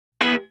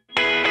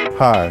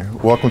Hi,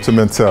 welcome to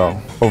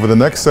Mintel. Over the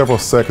next several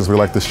seconds, we'd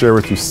like to share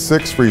with you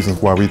 6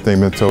 reasons why we think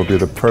Mintel would be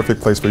the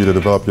perfect place for you to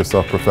develop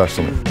yourself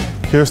professionally.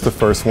 Here's the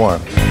first one.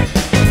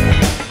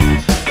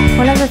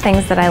 One of the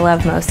things that I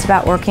love most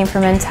about working for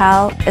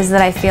Mintel is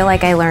that I feel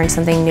like I learn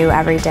something new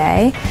every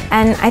day.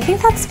 And I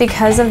think that's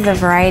because of the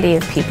variety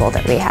of people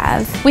that we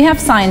have. We have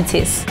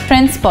scientists,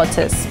 trend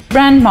spotters,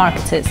 brand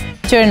marketers,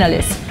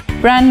 journalists,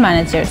 brand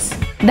managers.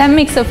 That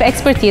mix of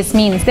expertise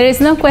means there is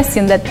no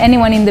question that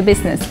anyone in the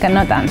business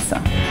cannot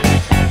answer.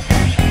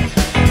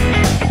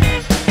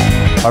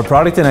 Our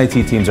product and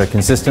IT teams are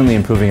consistently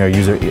improving our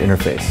user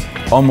interface,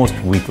 almost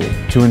weekly,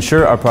 to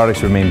ensure our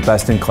products remain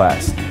best in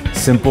class,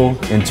 simple,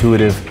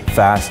 intuitive,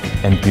 fast,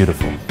 and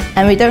beautiful.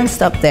 And we don't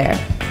stop there.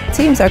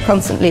 Teams are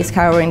constantly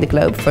scouring the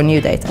globe for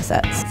new data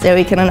sets, so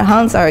we can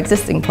enhance our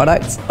existing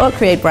products or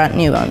create brand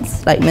new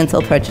ones, like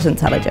Mintel Purchase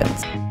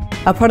Intelligence.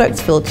 Our products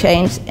fuel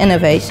change,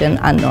 innovation,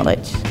 and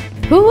knowledge.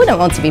 Who wouldn't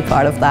want to be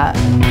part of that?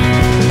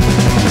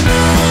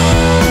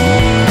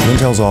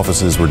 Mintel's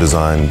offices were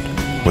designed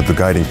with the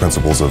guiding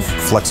principles of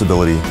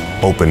flexibility,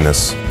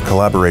 openness,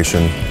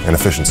 collaboration, and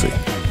efficiency.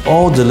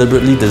 All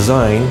deliberately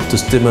designed to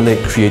stimulate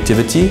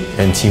creativity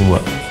and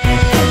teamwork.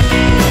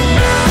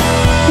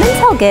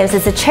 Mintel Gives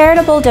is a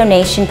charitable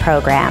donation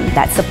program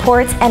that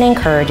supports and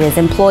encourages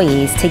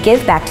employees to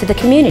give back to the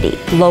community,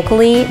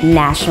 locally,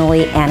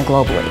 nationally, and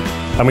globally.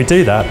 And we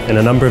do that in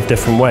a number of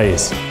different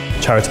ways: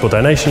 charitable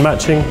donation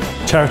matching,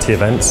 charity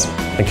events,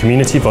 and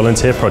community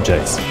volunteer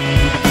projects.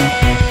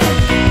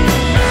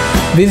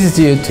 This is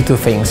due to 2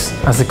 things.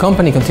 As the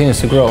company continues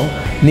to grow,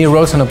 new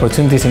roles and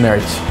opportunities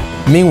emerge.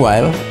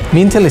 Meanwhile,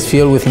 Mintel is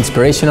filled with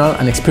inspirational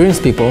and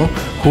experienced people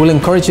who will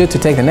encourage you to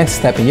take the next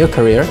step in your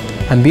career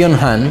and be on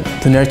hand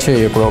to nurture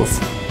your growth.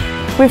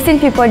 We've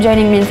seen people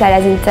joining Mintel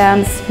as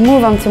interns,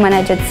 move on to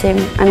manage a team,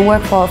 and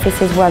work for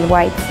offices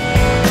worldwide.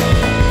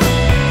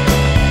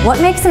 What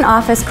makes an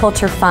office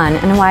culture fun,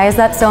 and why is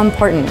that so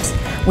important?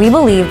 We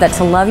believe that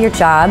to love your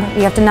job,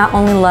 you have to not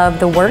only love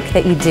the work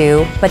that you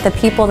do, but the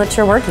people that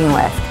you're working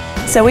with.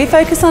 So we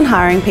focus on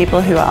hiring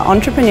people who are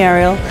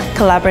entrepreneurial,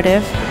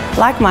 collaborative,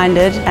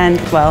 like-minded, and,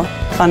 well,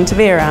 fun to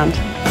be around.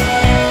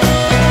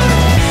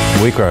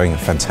 We're growing a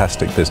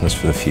fantastic business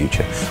for the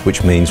future,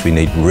 which means we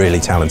need really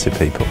talented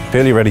people. If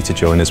you're ready to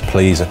join us,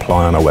 please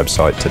apply on our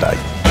website today.